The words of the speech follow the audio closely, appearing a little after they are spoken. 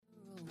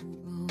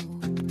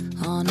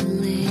on a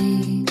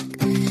lake.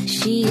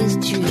 She is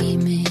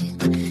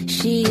dreaming,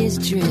 she is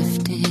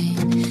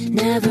drifting,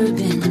 never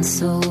been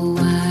so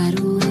wide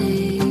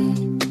awake.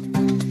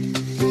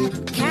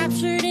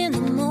 Captured in the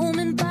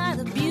moment by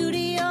the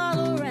beauty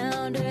all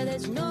around her,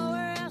 there's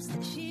nowhere else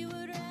that she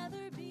would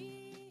rather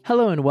be.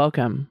 Hello and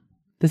welcome.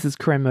 This is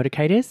Karen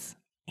Motikaitis,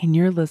 and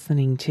you're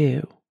listening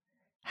to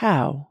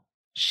How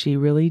She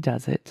Really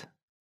Does It,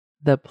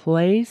 the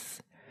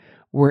place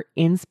where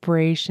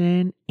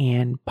inspiration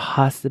and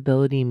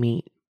possibility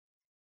meet.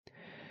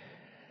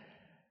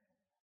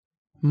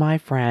 My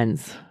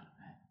friends,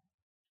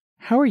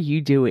 how are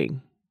you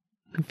doing?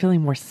 I'm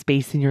feeling more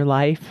space in your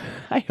life?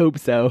 I hope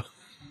so.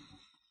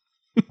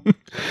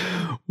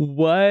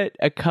 What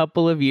a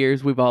couple of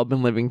years we've all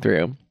been living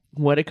through.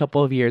 What a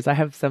couple of years. I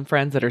have some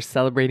friends that are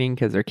celebrating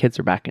because their kids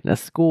are back into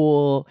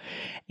school.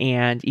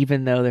 And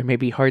even though there may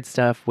be hard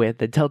stuff with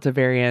the Delta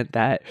variant,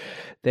 that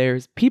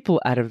there's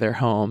people out of their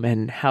home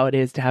and how it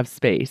is to have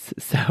space.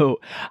 So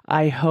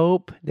I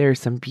hope there's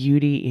some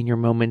beauty in your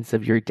moments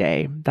of your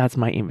day. That's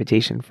my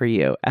invitation for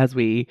you as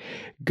we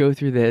go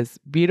through this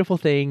beautiful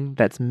thing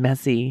that's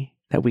messy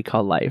that we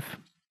call life.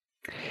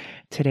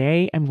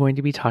 Today, I'm going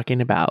to be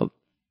talking about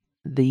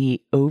the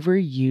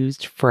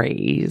overused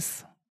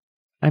phrase,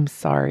 I'm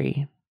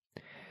sorry.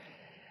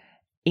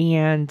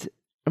 And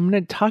I'm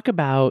going to talk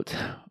about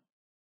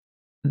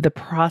the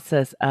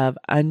process of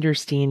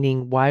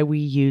understanding why we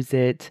use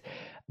it,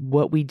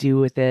 what we do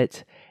with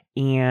it,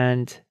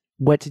 and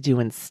what to do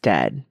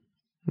instead.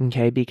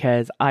 Okay,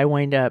 because I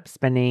wind up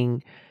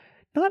spending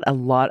not a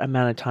lot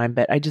amount of time,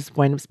 but I just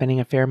wind up spending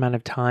a fair amount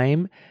of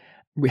time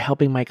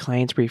helping my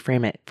clients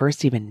reframe it,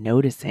 first even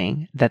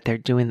noticing that they're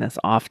doing this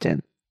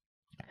often.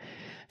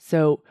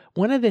 So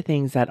one of the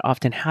things that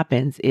often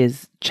happens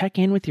is check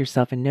in with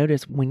yourself and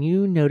notice when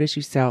you notice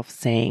yourself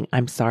saying,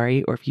 I'm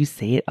sorry, or if you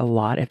say it a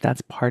lot, if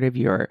that's part of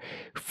your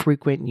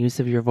frequent use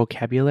of your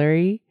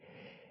vocabulary,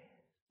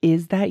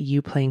 is that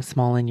you playing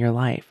small in your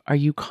life? Are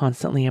you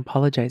constantly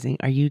apologizing?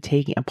 Are you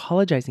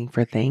apologizing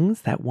for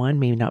things that one,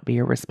 may not be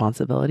your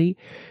responsibility,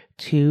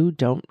 two,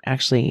 don't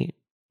actually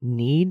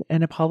need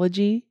an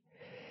apology?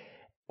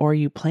 Or are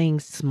you playing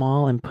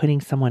small and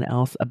putting someone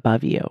else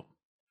above you?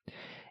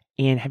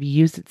 And have you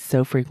used it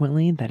so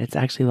frequently that it's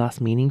actually lost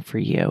meaning for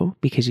you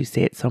because you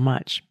say it so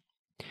much?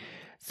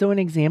 So an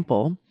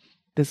example,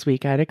 this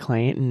week I had a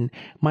client, and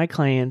my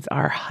clients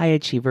are high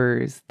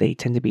achievers. They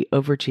tend to be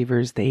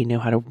overachievers. They know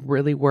how to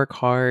really work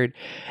hard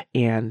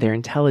and they're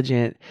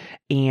intelligent,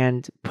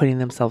 and putting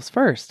themselves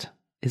first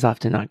is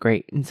often not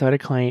great. And so I had a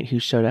client who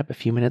showed up a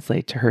few minutes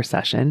late to her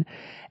session,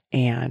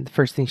 and the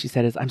first thing she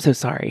said is, I'm so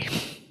sorry.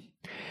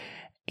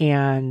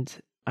 And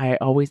I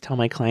always tell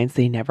my clients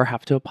they never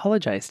have to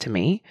apologize to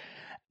me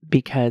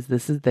because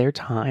this is their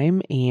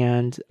time,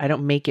 and I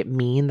don't make it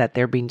mean that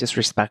they're being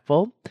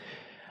disrespectful.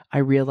 I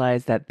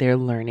realize that they're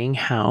learning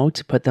how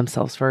to put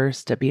themselves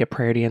first, to be a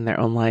priority in their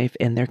own life,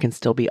 and there can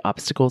still be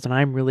obstacles. And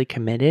I'm really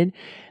committed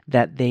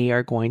that they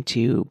are going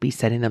to be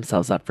setting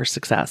themselves up for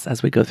success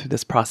as we go through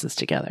this process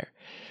together.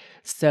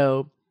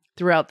 So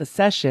throughout the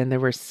session, there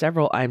were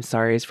several I'm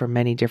sorry's for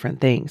many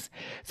different things.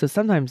 So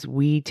sometimes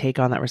we take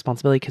on that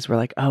responsibility because we're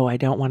like, oh, I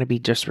don't want to be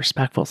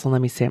disrespectful, so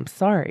let me say I'm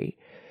sorry.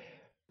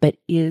 But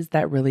is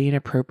that really an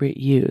appropriate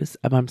use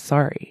of I'm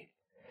sorry?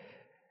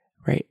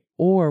 Right?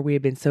 Or we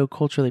have been so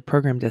culturally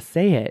programmed to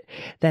say it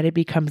that it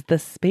becomes the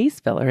space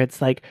filler.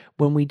 It's like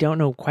when we don't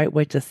know quite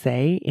what to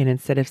say, and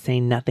instead of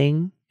saying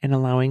nothing and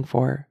allowing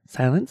for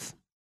silence,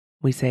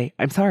 we say,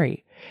 I'm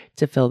sorry,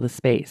 to fill the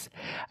space.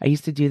 I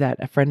used to do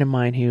that. A friend of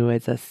mine who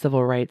is a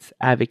civil rights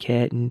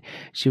advocate, and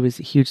she was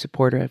a huge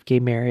supporter of gay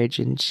marriage,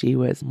 and she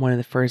was one of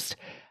the first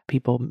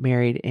people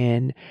married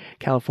in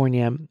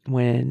California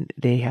when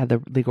they had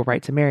the legal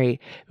right to marry.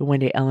 But one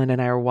day Ellen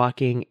and I were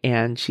walking,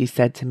 and she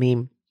said to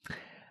me,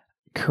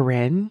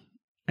 Corinne,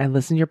 I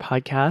listen to your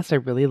podcast. I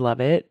really love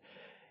it.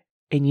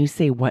 And you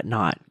say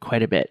whatnot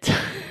quite a bit.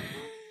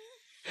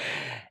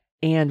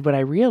 And what I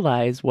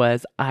realized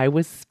was I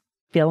was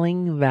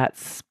filling that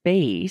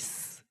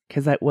space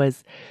because it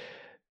was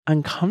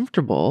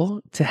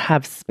uncomfortable to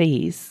have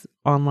space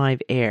on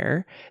live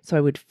air. So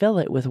I would fill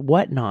it with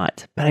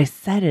whatnot, but I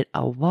said it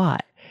a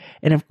lot.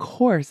 And of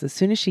course, as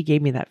soon as she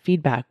gave me that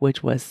feedback,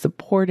 which was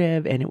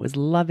supportive and it was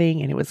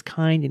loving and it was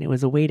kind and it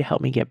was a way to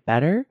help me get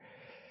better,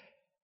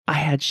 I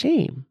had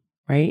shame,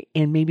 right?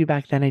 And maybe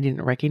back then I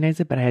didn't recognize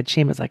it, but I had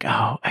shame. It's like,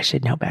 oh, I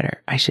should know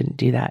better. I shouldn't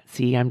do that.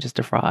 See, I'm just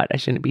a fraud. I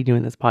shouldn't be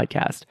doing this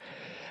podcast.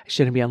 I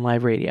shouldn't be on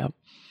live radio.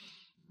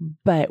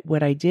 But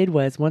what I did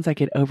was, once I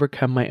could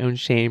overcome my own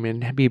shame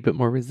and be a bit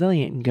more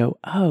resilient and go,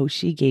 oh,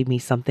 she gave me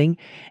something.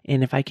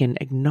 And if I can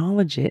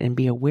acknowledge it and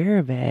be aware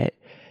of it,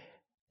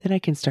 then I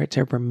can start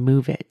to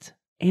remove it.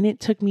 And it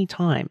took me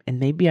time. And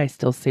maybe I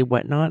still say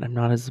whatnot. I'm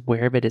not as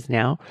aware of it as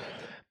now.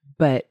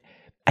 But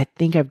I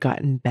think I've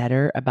gotten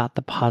better about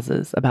the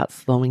pauses, about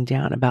slowing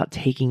down, about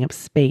taking up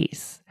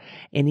space.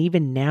 And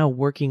even now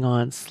working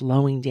on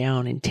slowing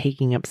down and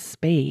taking up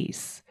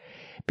space,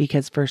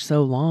 because for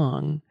so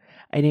long,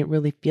 I didn't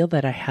really feel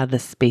that I had the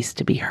space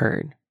to be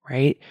heard,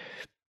 right?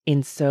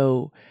 And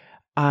so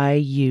I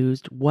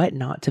used what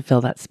not to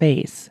fill that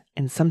space.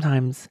 And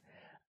sometimes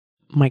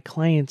my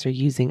clients are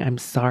using I'm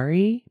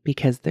sorry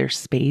because there's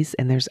space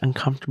and there's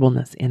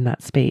uncomfortableness in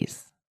that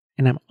space.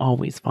 And I'm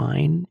always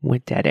fine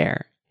with dead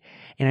air.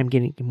 And I'm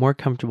getting more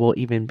comfortable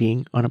even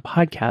being on a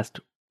podcast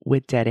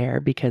with dead air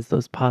because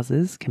those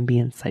pauses can be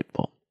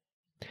insightful.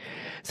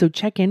 So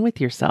check in with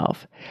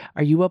yourself.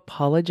 Are you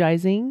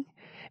apologizing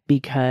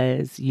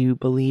because you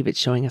believe it's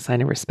showing a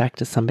sign of respect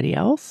to somebody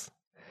else?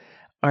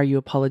 Are you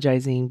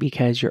apologizing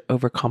because you're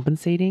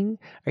overcompensating?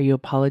 Are you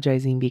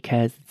apologizing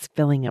because it's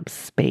filling up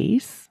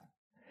space?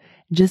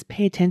 Just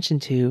pay attention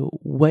to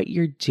what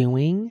you're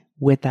doing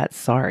with that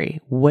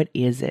sorry. What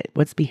is it?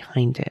 What's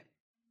behind it?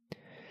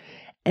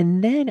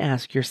 And then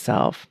ask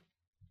yourself,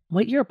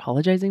 what you're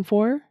apologizing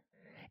for,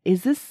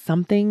 is this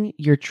something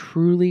you're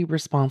truly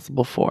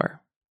responsible for?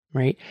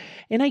 Right.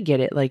 And I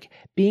get it. Like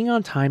being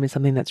on time is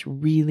something that's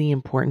really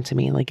important to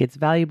me. Like it's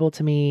valuable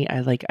to me. I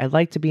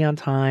like to be on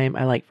time.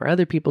 I like for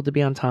other people to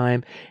be on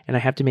time. And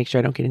I have to make sure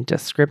I don't get into a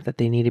script that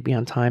they need to be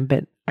on time.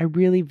 But I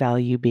really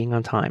value being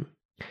on time.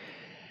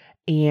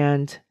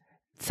 And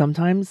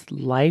sometimes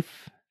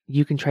life,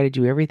 you can try to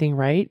do everything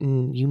right.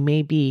 And you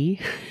may be,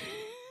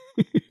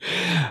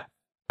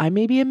 I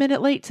may be a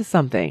minute late to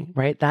something,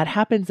 right? That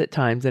happens at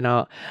times.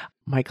 And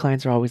my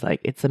clients are always like,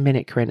 it's a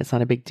minute, Corinne. It's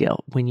not a big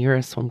deal. When you're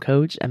a swim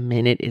coach, a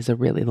minute is a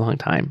really long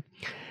time.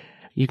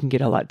 You can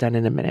get a lot done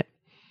in a minute.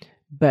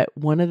 But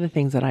one of the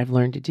things that I've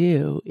learned to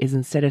do is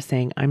instead of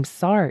saying, I'm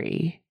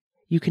sorry,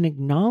 you can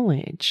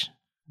acknowledge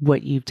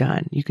what you've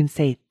done. You can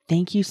say,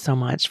 thank you so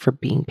much for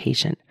being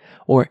patient,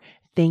 or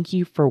thank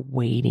you for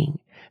waiting.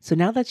 So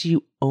now that's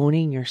you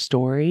owning your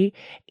story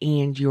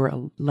and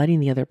you're letting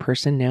the other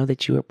person know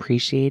that you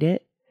appreciate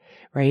it.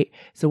 Right?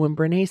 So when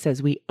Brene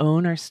says we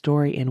own our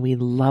story and we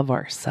love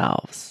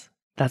ourselves,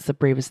 that's the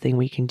bravest thing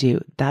we can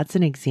do. That's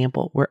an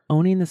example. We're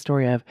owning the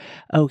story of,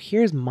 oh,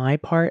 here's my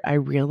part. I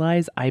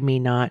realize I may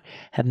not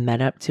have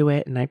met up to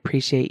it and I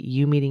appreciate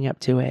you meeting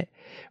up to it.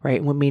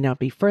 Right? What may not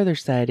be further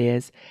said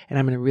is, and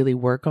I'm going to really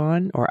work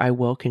on, or I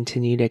will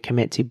continue to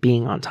commit to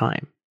being on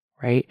time.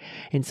 Right?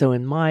 And so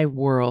in my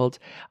world,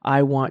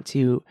 I want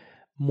to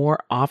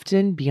more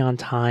often be on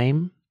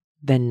time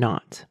than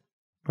not.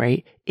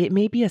 Right? It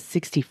may be a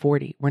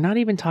 60-40. We're not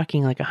even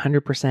talking like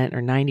 100%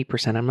 or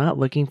 90%. I'm not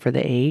looking for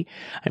the A.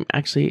 I'm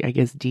actually, I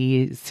guess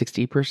D is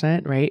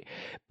 60%, right?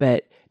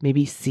 But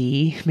maybe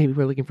C, maybe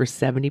we're looking for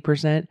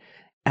 70%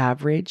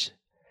 average,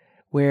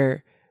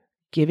 where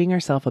giving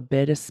ourselves a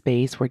bit of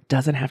space where it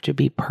doesn't have to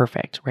be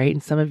perfect, right?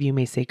 And some of you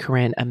may say,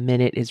 Corinne, a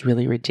minute is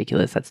really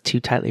ridiculous. That's too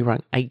tightly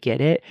run. I get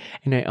it.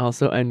 And I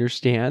also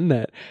understand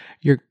that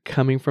you're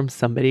coming from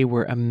somebody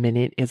where a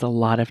minute is a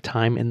lot of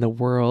time in the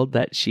world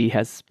that she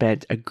has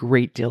spent a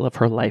great deal of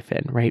her life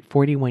in, right?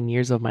 41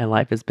 years of my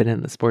life has been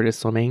in the sport of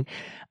swimming.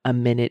 A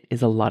minute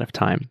is a lot of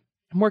time.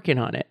 I'm working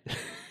on it.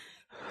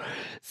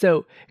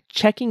 So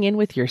checking in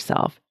with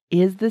yourself,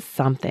 is this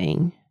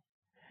something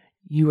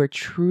you are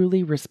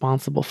truly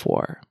responsible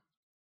for?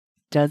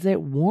 Does it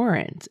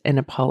warrant an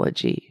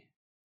apology,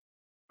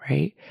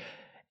 right?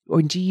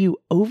 Or do you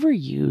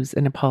overuse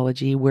an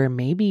apology where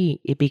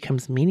maybe it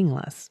becomes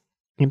meaningless?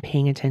 And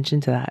paying attention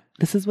to that.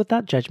 This is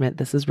without judgment.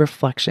 This is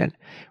reflection,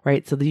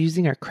 right? So they're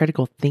using our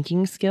critical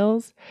thinking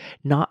skills,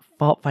 not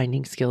fault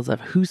finding skills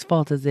of whose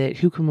fault is it?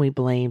 Who can we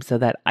blame so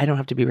that I don't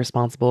have to be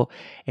responsible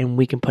and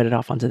we can put it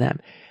off onto them?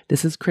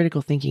 This is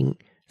critical thinking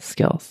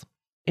skills.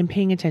 And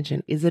paying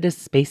attention, is it a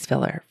space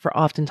filler? For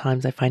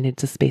oftentimes I find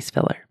it's a space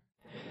filler.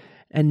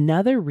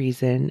 Another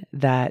reason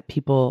that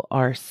people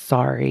are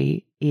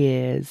sorry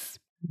is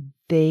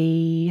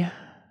they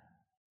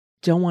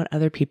don't want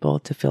other people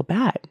to feel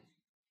bad,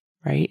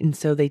 right? And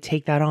so they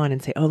take that on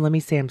and say, oh, let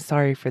me say I'm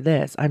sorry for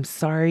this. I'm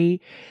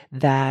sorry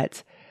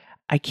that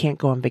I can't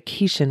go on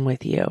vacation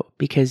with you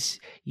because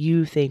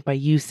you think by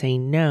you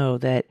saying no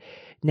that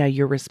now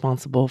you're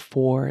responsible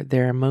for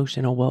their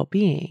emotional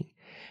well-being.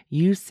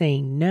 You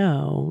saying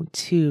no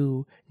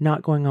to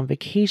not going on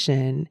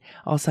vacation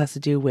also has to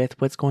do with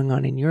what's going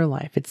on in your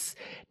life. It's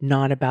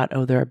not about,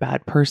 oh, they're a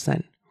bad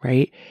person,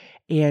 right?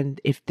 And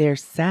if they're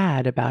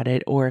sad about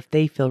it or if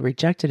they feel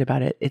rejected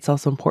about it, it's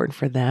also important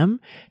for them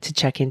to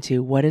check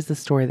into what is the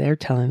story they're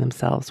telling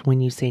themselves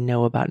when you say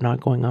no about not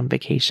going on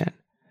vacation.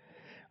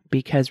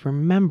 Because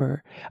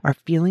remember, our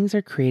feelings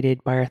are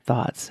created by our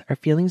thoughts. Our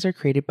feelings are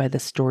created by the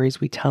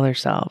stories we tell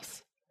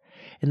ourselves.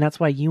 And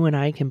that's why you and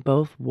I can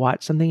both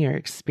watch something or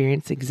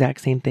experience the exact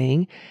same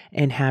thing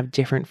and have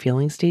different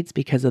feeling states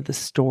because of the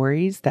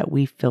stories that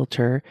we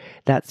filter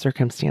that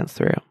circumstance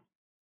through.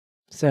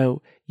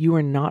 So you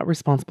are not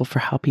responsible for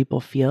how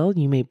people feel.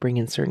 You may bring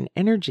in certain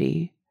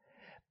energy,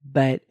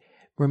 but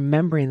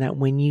remembering that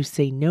when you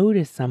say no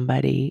to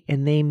somebody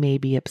and they may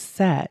be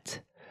upset,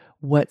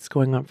 what's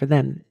going on for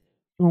them?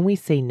 When we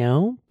say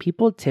no,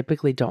 people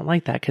typically don't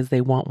like that because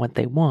they want what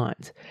they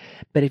want.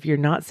 But if you're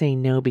not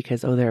saying no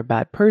because, oh, they're a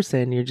bad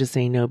person, you're just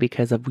saying no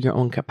because of your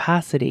own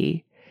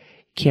capacity,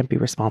 you can't be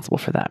responsible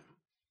for that.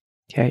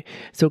 Okay.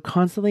 So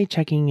constantly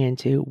checking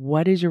into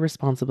what is your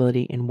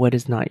responsibility and what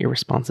is not your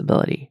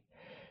responsibility.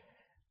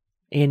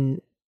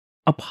 And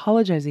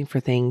apologizing for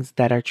things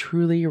that are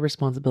truly your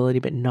responsibility,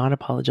 but not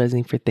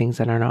apologizing for things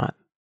that are not.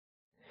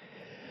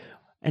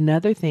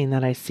 Another thing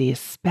that I see,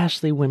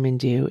 especially women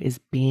do, is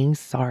being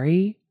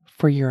sorry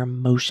for your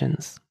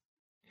emotions.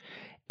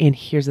 And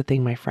here's the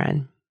thing, my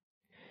friend.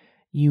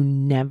 You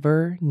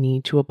never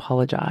need to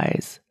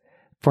apologize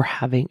for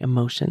having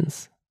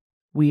emotions.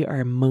 We are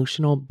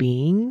emotional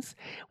beings.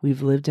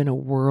 We've lived in a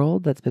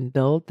world that's been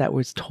built that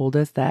was told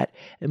us that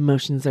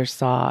emotions are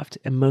soft,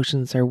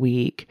 emotions are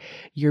weak.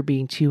 You're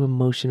being too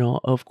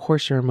emotional. Of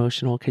course you're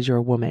emotional because you're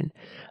a woman.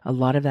 A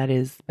lot of that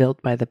is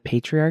built by the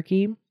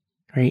patriarchy,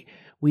 right?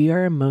 We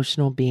are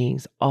emotional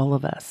beings, all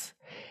of us.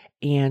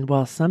 And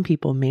while some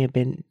people may have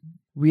been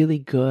really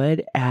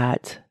good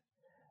at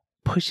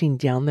pushing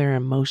down their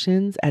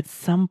emotions, at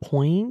some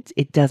point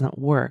it doesn't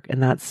work.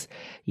 And that's,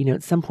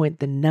 at some point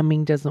the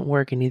numbing doesn't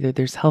work, and either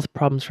there's health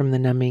problems from the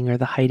numbing or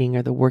the hiding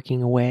or the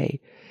working away,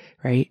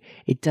 right?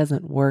 It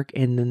doesn't work.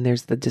 And then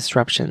there's the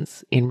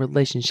disruptions in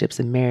relationships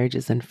and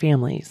marriages and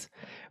families,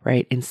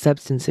 right? And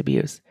substance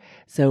abuse.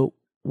 So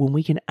when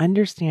we can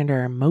understand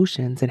our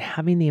emotions and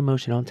having the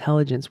emotional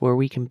intelligence where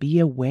we can be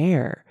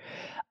aware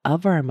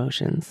of our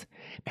emotions,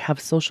 have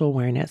social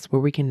awareness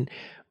where we can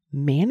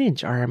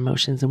manage our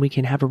emotions and we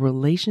can have a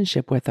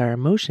relationship with our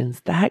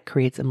emotions, that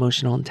creates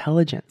emotional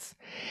intelligence.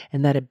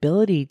 And that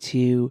ability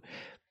to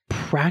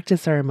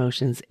practice our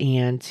emotions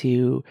and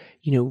to,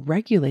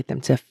 regulate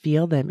them, to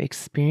feel them,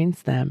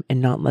 experience them,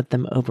 and not let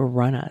them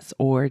overrun us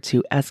or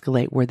to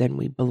escalate where then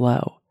we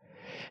blow.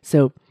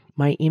 So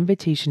my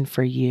invitation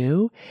for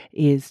you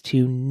is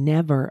to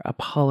never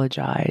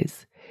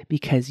apologize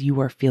because you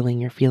are feeling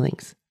your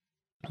feelings.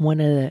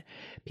 One of the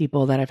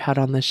people that I've had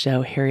on the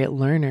show, Harriet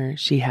Lerner,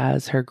 she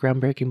has her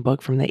groundbreaking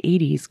book from the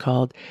 80s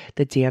called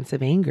The Dance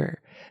of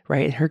Anger,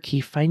 right? And her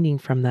key finding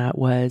from that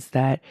was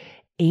that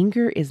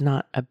anger is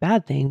not a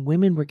bad thing.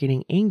 Women were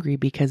getting angry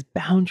because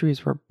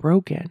boundaries were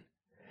broken.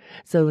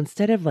 So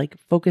instead of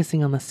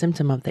focusing on the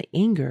symptom of the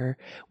anger,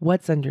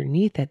 what's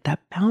underneath it,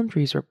 that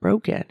boundaries were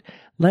broken.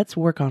 Let's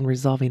work on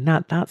resolving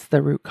that. That's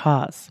the root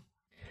cause.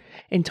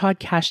 And Todd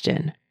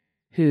Kashdan,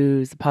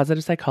 who's a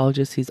positive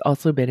psychologist who's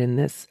also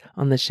been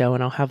on the show,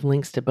 and I'll have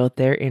links to both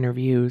their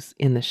interviews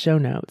in the show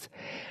notes.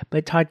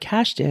 But Todd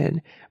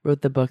Kashdan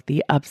wrote the book,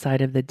 The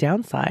Upside of the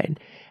Downside,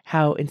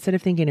 how instead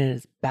of thinking it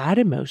as bad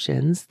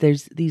emotions,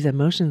 these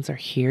emotions are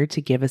here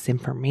to give us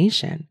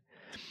information.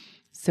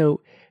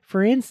 So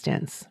for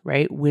instance,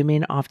 right,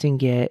 women often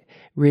get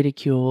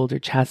ridiculed or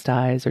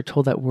chastised or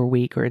told that we're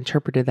weak or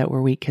interpreted that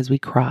we're weak because we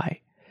cry.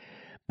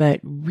 But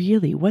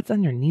really, what's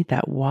underneath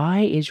that?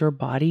 Why is your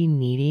body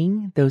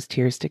needing those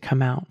tears to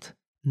come out?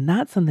 And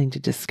that's something to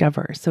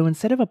discover. So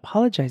instead of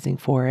apologizing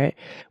for it,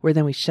 where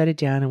then we shut it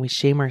down and we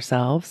shame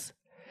ourselves,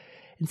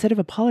 instead of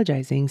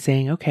apologizing,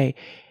 saying, okay,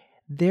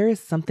 there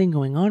is something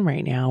going on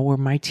right now where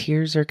my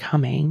tears are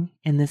coming,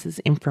 and this is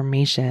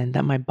information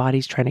that my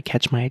body's trying to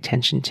catch my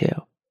attention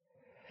to,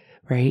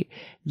 right?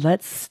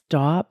 Let's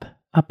stop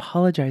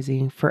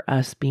apologizing for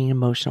us being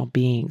emotional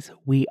beings.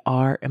 We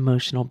are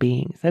emotional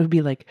beings. That would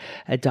be like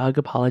a dog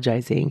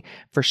apologizing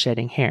for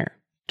shedding hair.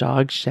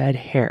 Dogs shed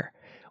hair.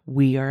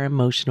 We are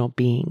emotional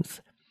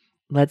beings.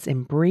 Let's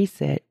embrace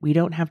it. We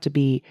don't have to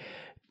be,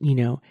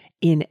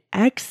 in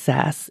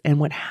excess. And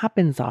what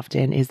happens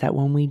often is that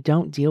when we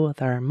don't deal with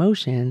our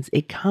emotions,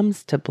 it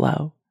comes to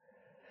blow,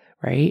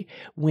 right?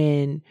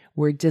 When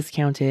we're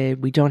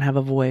discounted, we don't have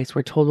a voice,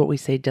 we're told what we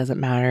say doesn't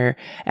matter.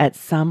 At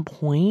some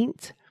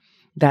point,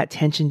 that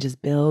tension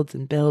just builds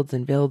and builds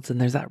and builds,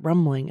 and there's that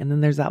rumbling, and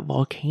then there's that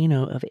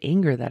volcano of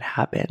anger that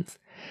happens.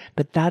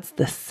 But that's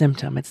the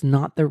symptom. It's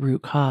not the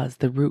root cause.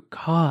 The root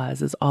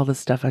cause is all the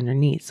stuff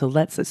underneath. So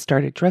let's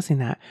start addressing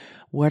that.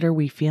 What are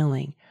we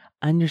feeling?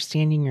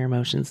 Understanding your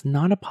emotions,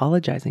 not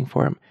apologizing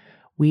for them.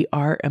 We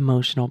are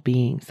emotional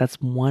beings. That's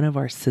one of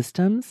our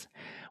systems.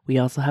 We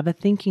also have a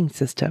thinking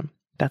system.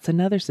 That's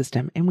another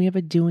system. And we have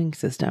a doing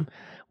system.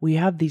 We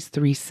have these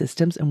three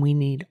systems, and we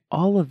need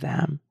all of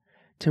them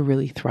to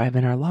really thrive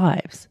in our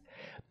lives.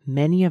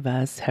 Many of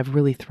us have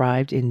really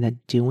thrived in the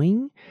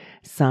doing.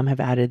 Some have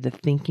added the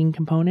thinking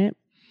component,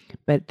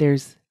 but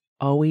there's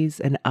always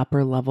an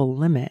upper level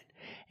limit.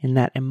 And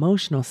that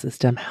emotional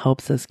system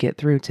helps us get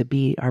through to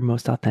be our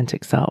most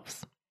authentic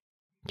selves.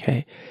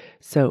 Okay.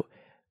 So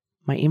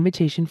my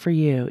invitation for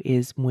you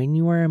is when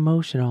you are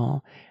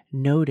emotional,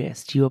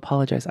 notice, do you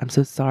apologize? I'm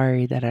so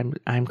sorry that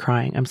I'm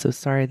crying. I'm so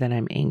sorry that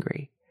I'm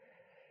angry,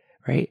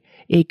 right?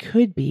 It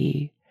could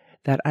be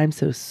that I'm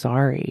so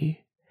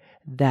sorry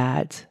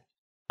that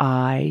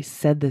I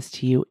said this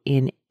to you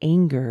in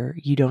anger.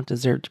 You don't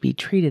deserve to be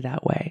treated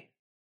that way,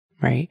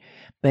 right?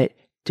 But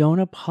don't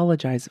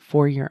apologize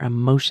for your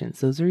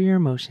emotions. Those are your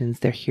emotions.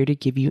 They're here to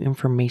give you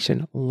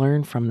information.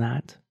 Learn from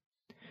that.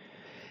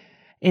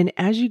 And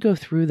as you go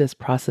through this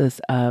process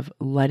of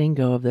letting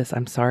go of this,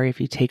 I'm sorry if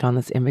you take on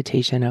this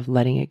invitation of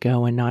letting it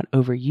go and not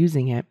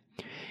overusing it,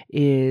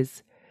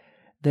 is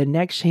the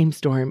next shame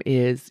storm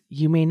is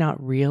you may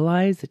not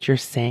realize that you're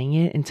saying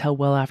it until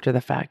well after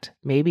the fact.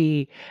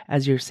 Maybe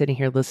as you're sitting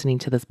here listening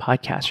to this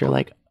podcast, you're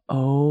like,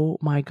 oh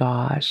my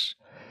gosh,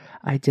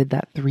 I did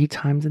that 3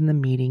 times in the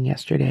meeting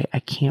yesterday. I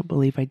can't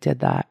believe I did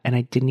that and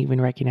I didn't even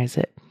recognize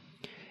it.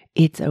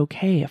 It's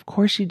okay. Of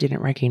course you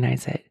didn't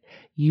recognize it.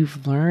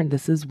 You've learned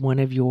this is one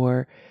of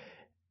your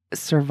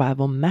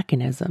survival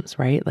mechanisms,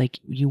 right? Like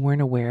you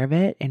weren't aware of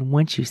it. And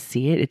once you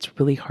see it, it's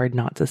really hard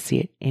not to see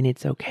it. And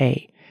it's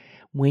okay.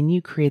 When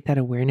you create that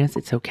awareness,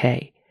 it's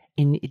okay.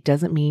 And it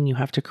doesn't mean you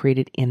have to create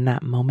it in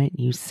that moment.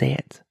 You say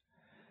it.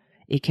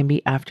 It can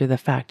be after the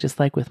fact, just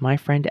like with my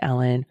friend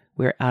Ellen.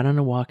 We're out on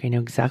a walk. I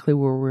know exactly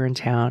where we're in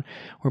town.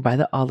 We're by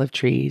the olive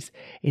trees.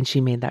 And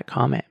she made that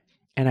comment.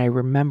 And I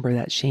remember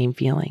that shame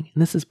feeling.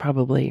 And this is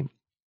probably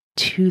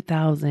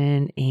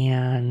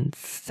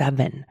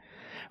 2007,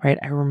 right?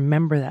 I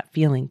remember that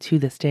feeling to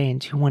this day in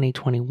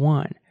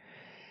 2021.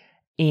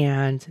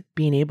 And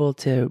being able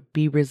to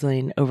be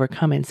resilient,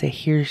 overcome it, and say,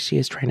 here she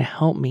is trying to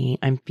help me.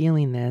 I'm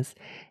feeling this.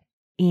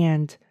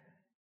 And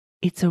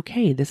it's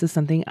okay. This is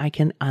something I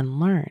can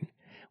unlearn.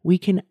 We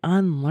can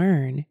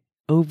unlearn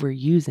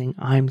overusing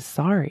I'm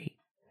sorry,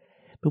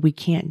 but we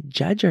can't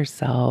judge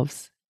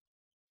ourselves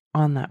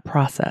on that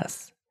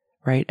process,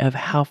 right? Of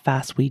how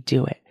fast we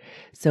do it.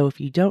 So if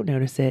you don't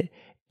notice it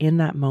in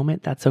that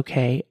moment, that's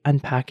okay.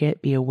 Unpack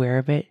it, be aware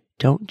of it,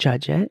 don't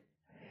judge it,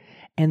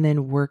 and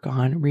then work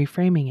on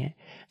reframing it.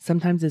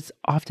 Sometimes it's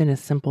often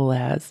as simple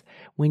as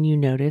when you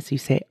notice, you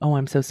say, oh,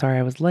 I'm so sorry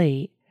I was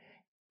late.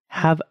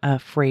 Have a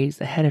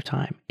phrase ahead of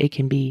time. It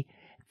can be,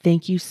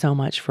 thank you so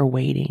much for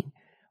waiting,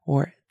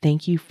 or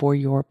thank you for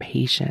your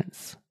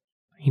patience.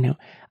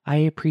 I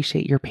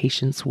appreciate your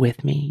patience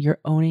with me. You're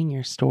owning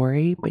your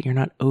story, but you're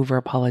not over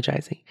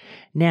apologizing.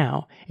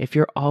 Now, if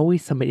you're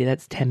always somebody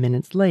that's 10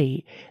 minutes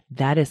late,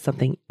 that is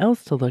something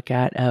else to look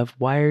at of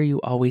why are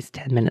you always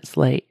 10 minutes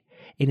late?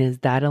 And is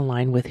that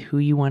aligned with who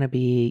you want to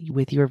be,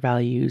 with your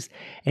values,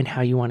 and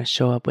how you want to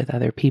show up with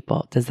other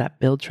people? Does that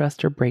build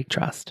trust or break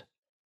trust?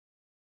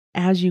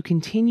 As you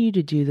continue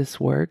to do this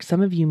work,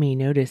 some of you may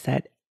notice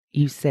that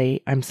you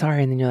say, I'm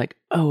sorry, and then you're like,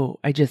 oh,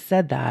 I just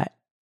said that.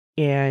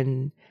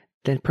 And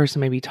the person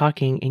may be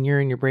talking and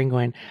you're in your brain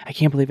going, I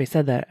can't believe I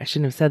said that. I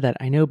shouldn't have said that.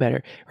 I know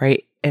better,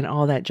 right? And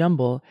all that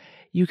jumble,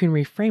 you can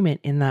reframe it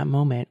in that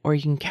moment, or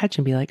you can catch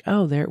and be like,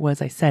 oh, there it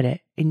was. I said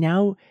it. And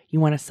now you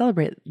want to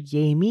celebrate,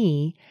 yay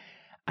me.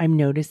 I'm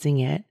noticing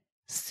it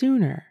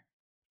sooner.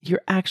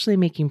 You're actually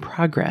making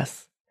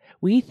progress.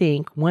 We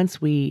think once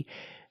we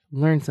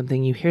learn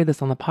something, you hear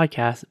this on the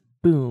podcast,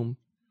 boom,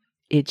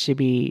 it should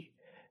be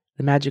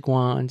the magic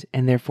wand,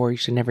 and therefore you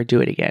should never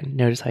do it again.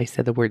 Notice how I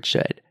said the word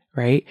should,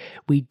 right?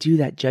 We do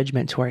that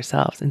judgment to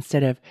ourselves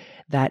instead of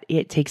that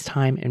it takes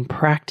time and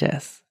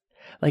practice.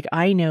 Like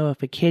I know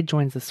if a kid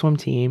joins the swim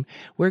team,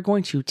 we're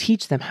going to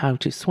teach them how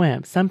to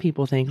swim. Some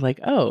people think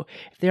like, oh,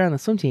 if they're on the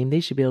swim team,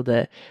 they should be able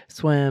to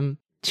swim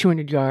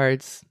 200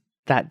 yards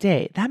that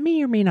day. That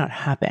may or may not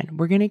happen.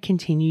 We're going to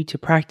continue to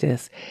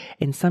practice.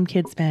 And some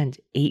kids spend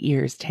 8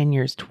 years, 10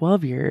 years,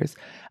 12 years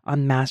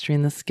on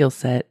mastering the skill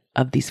set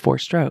of these 4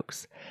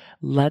 strokes.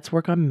 Let's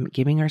work on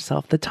giving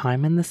ourselves the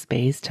time and the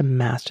space to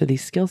master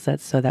these skill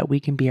sets so that we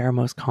can be our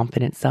most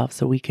confident self,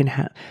 so we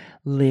can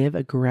live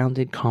a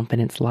grounded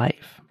confidence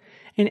life.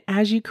 And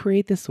as you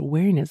create this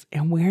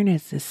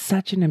awareness is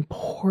such an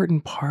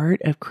important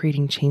part of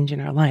creating change in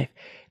our life.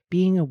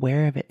 Being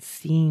aware of it,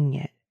 seeing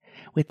it,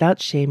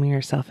 without shaming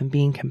yourself and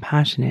being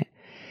compassionate.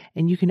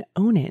 And you can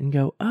own it and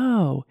go,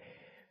 oh,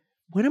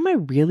 what am I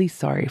really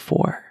sorry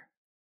for?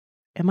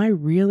 Am I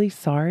really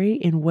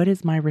sorry? And what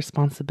is my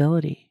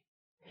responsibility?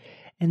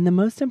 And the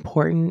most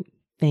important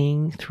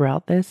thing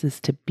throughout this is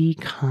to be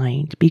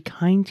kind. Be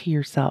kind to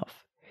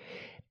yourself.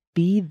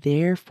 Be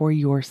there for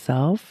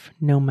yourself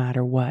no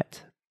matter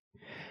what.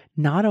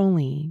 Not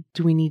only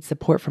do we need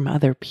support from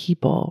other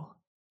people,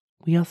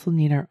 we also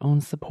need our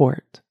own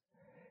support,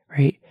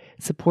 right?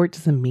 Support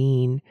doesn't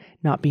mean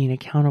not being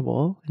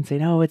accountable and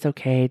saying, oh, it's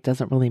okay, it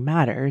doesn't really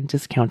matter, and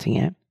discounting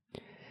it.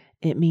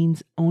 It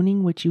means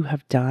owning what you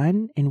have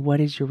done and what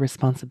is your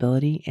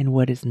responsibility and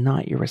what is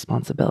not your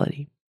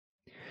responsibility.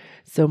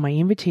 So my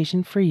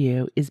invitation for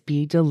you is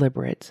be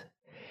deliberate.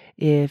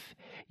 If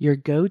your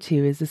go-to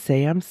is to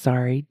say, I'm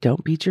sorry,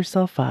 don't beat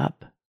yourself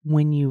up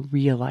when you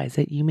realize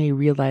it. You may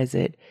realize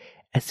it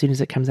as soon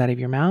as it comes out of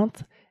your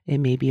mouth. It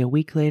may be a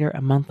week later,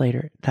 a month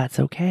later. That's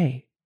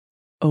okay.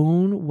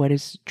 Own what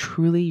is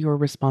truly your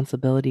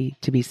responsibility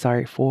to be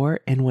sorry for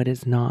and what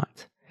is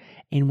not.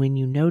 And when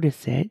you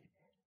notice it,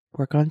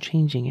 work on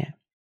changing it.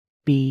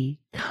 Be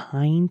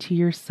kind to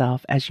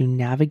yourself as you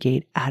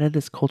navigate out of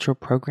this cultural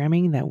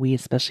programming that we,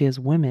 especially as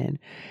women,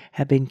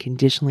 have been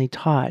conditionally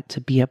taught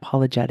to be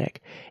apologetic.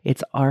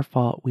 It's our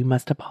fault. We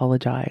must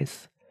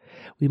apologize.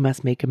 We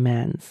must make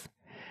amends.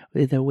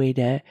 The way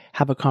to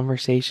have a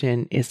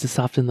conversation is to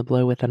soften the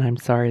blow with an I'm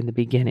sorry in the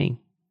beginning.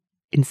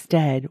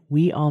 Instead,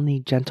 we all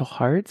need gentle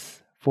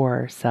hearts for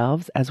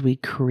ourselves as we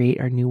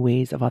create our new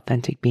ways of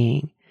authentic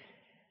being.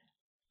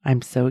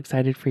 I'm so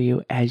excited for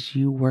you as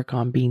you work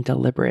on being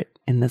deliberate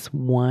in this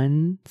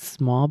one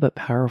small but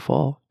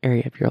powerful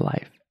area of your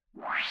life.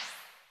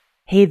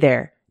 Hey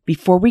there.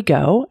 Before we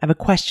go, I have a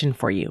question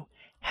for you.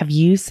 Have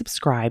you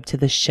subscribed to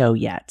the show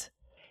yet?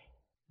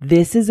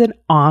 This is an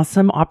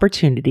awesome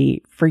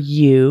opportunity for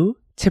you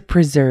to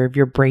preserve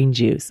your brain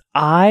juice.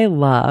 I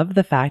love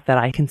the fact that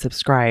I can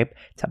subscribe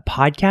to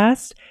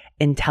podcasts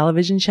and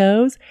television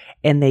shows,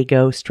 and they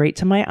go straight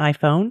to my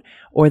iPhone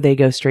or they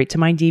go straight to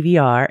my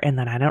DVR, and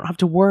then I don't have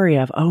to worry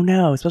of, oh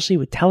no, especially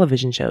with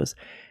television shows.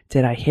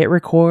 Did I hit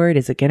record?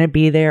 Is it going to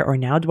be there? Or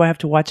now do I have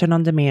to watch it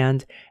on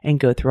demand and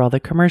go through all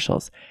the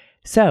commercials?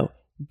 So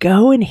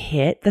go and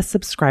hit the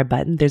subscribe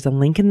button. There's a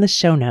link in the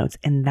show notes,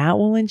 and that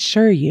will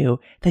ensure you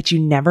that you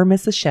never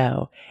miss a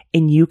show.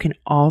 And you can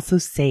also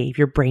save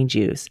your brain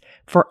juice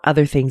for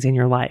other things in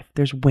your life.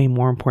 There's way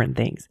more important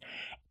things.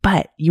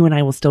 But you and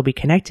I will still be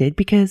connected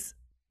because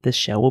the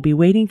show will be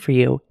waiting for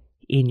you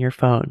in your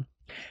phone.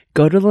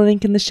 Go to the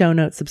link in the show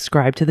notes,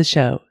 subscribe to the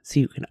show so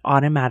you can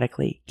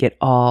automatically get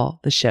all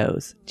the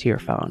shows to your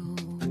phone.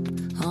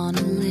 On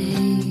a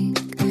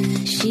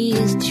lake, she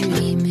is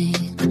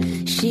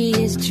dreaming, she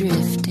is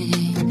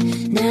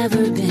drifting,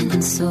 never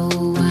been so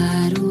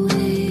wide awake.